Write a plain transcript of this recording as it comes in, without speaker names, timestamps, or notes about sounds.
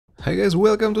Hi guys,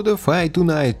 welcome to the Fight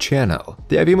Tonight channel.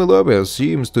 Devin Lopez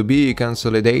seems to be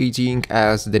consolidating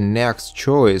as the next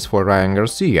choice for Ryan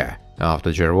Garcia, after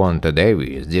Gervonta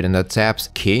Davis didn't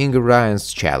accept King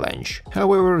Ryan's challenge.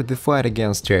 However, the fight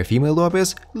against Devin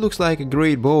Lopez looks like a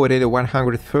great bout in the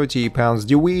 130 pounds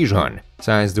division,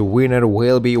 since the winner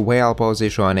will be well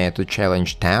positioned to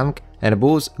challenge Tank, and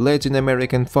both Latin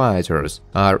American fighters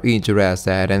are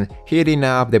interested in hitting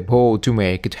up the ball to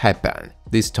make it happen.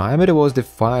 This time it was the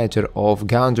fighter of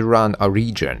Gondaran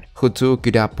origin who took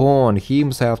it upon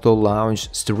himself to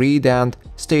launch strident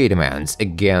statements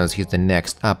against his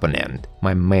next opponent.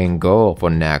 "My main goal for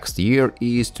next year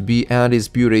is to be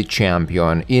undisputed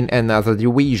champion in another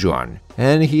division,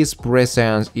 and his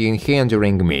presence is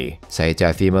hindering me," said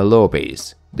Devin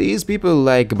Lopez. "These people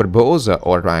like Kambosos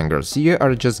or Ryan Garcia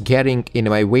are just getting in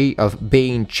my way of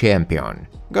being champion.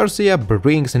 Garcia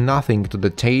brings nothing to the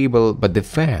table but the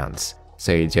fans,"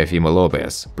 said Devin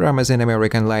Lopez. Promising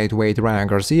American lightweight Ryan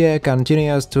Garcia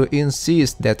continues to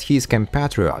insist that his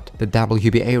compatriot, the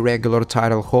WBA regular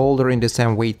title holder in the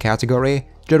same weight category,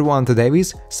 Gervonta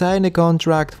Davis, signed a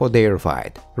contract for their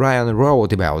fight. Ryan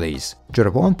wrote about this.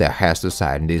 "Gervonta has to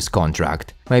sign this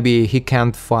contract. Maybe he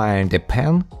can't find a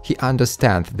pen? He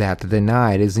understands that the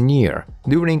night is near,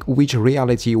 during which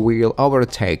reality will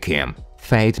overtake him.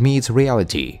 Fate meets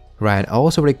reality." Ryan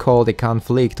also recalled a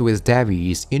conflict with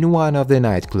Davis in one of the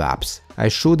nightclubs. "I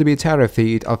should be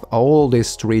terrified of all this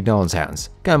street nonsense.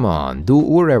 Come on, do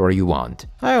whatever you want.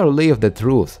 I'll live the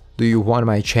truth. Do you want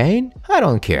my chain? I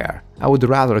don't care. I would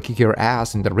rather kick your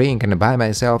ass in the ring and buy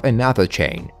myself another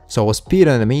chain. So spit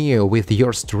on me with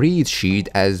your street shit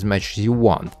as much as you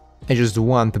want. I just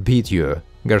want to beat you,"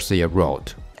 Garcia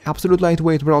wrote. Absolute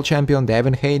lightweight world champion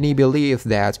Devin Haney believes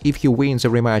that if he wins a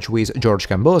rematch with George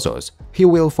Kambosos, he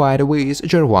will fight with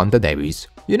Gervonta Davis.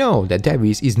 You know that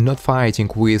Davis is not fighting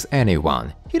with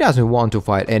anyone. He doesn't want to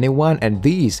fight anyone, and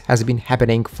this has been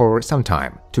happening for some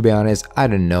time. "To be honest, I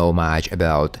don't know much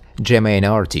about Jermaine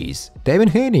Ortiz," Devin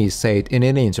Haney said in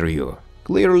an interview.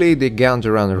 Clearly, the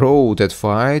Gondaran-rooted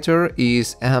fighter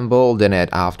is emboldened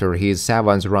after his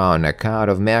 7th-round knockout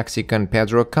of Mexican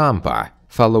Pedro Campa,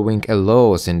 following a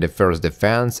loss in the first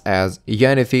defense as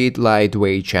unified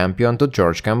lightweight champion to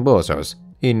George Kambosos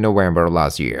in November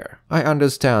last year. "I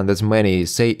understand that many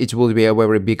say it will be a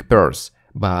very big purse,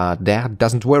 but that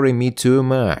doesn't worry me too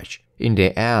much. In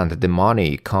the end, the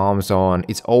money comes on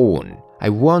its own. I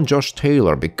want Josh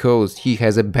Taylor because he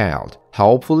has a belt.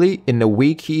 Hopefully, in a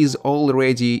week he is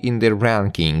already in the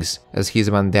rankings as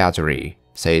he's mandatory,"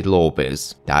 said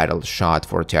Lopez. Title shot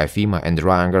for Teofimo and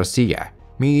Ryan Garcia.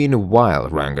 Meanwhile,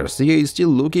 Ryan Garcia is still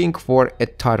looking for a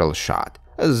title shot.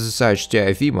 As such,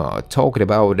 Teofimo talked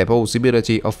about the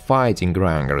possibility of fighting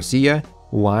Ryan Garcia,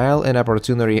 while an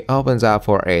opportunity opens up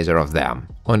for either of them.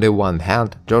 On the one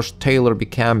hand, Josh Taylor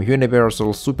became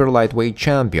Universal Super Lightweight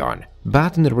Champion,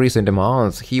 but in recent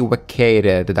months he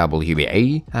vacated the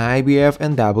WBA, IBF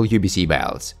and WBC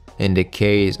belts. In the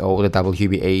case of the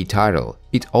WBA title,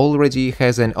 it already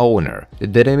has an owner, the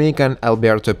Dominican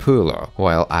Alberto Pulo,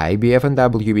 while IBF and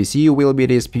WBC will be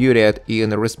disputed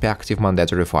in respective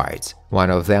mandatory fights,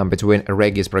 one of them between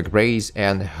Regis Prograis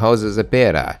and Jose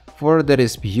Zepeda for the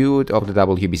dispute of the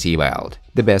WBC belt.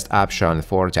 The best option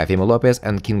for Devin Lopez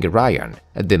and King Ryan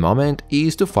at the moment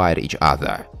is to fight each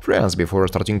other. Friends, before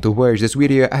starting to watch this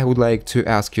video, I would like to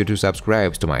ask you to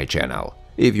subscribe to my channel.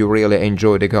 If you really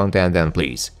enjoy the content, then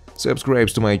please subscribe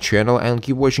to my channel and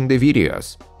keep watching the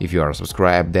videos. If you are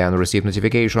subscribed, then receive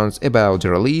notifications about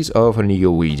the release of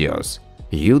new videos.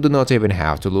 You do not even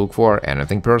have to look for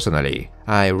anything personally.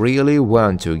 I really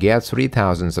want to get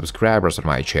 3000 subscribers on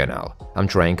my channel. I'm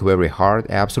trying very hard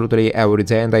absolutely every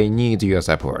day and I need your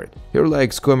support. Your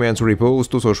likes, comments, reposts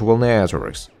to social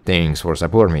networks. Thanks for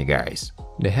supporting me, guys.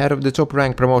 The head of the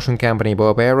top-ranked promotion company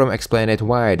Bob Arum explained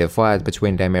why the fight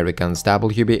between the Americans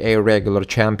WBA regular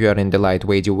champion in the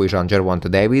lightweight division Gervonta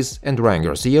Davis and Ryan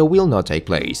Garcia will not take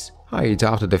place. "I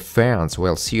doubt the fans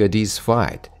will see this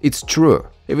fight. It's true.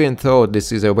 Even though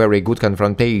this is a very good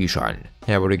confrontation.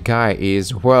 Every guy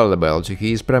is valuable to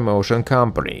his promotion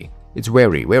company. It's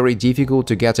very difficult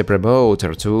to get a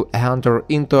promoter to enter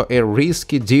into a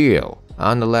risky deal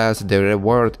unless the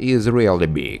reward is really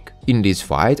big. In this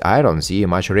fight, I don't see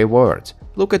much reward.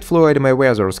 Look at Floyd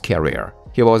Mayweather's career.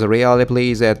 He was really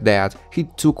pleased that he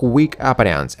took weak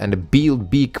opponents and built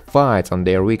big fights on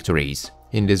their victories.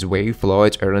 In this way,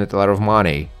 Floyd earned a lot of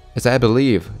money. As I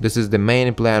believe, this is the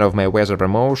main plan of Mayweather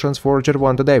Promotions for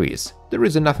Gervonta Davis. There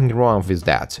is nothing wrong with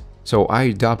that. So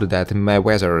I doubt that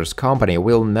Mayweather's company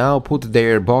will now put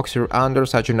their boxer under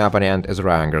such an opponent as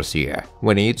Ryan Garcia.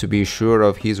 We need to be sure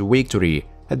of his victory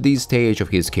at this stage of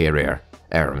his career.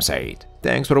 Aaron said.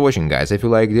 Thanks for watching, guys. If you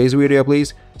like this video,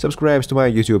 please subscribe to my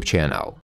YouTube channel.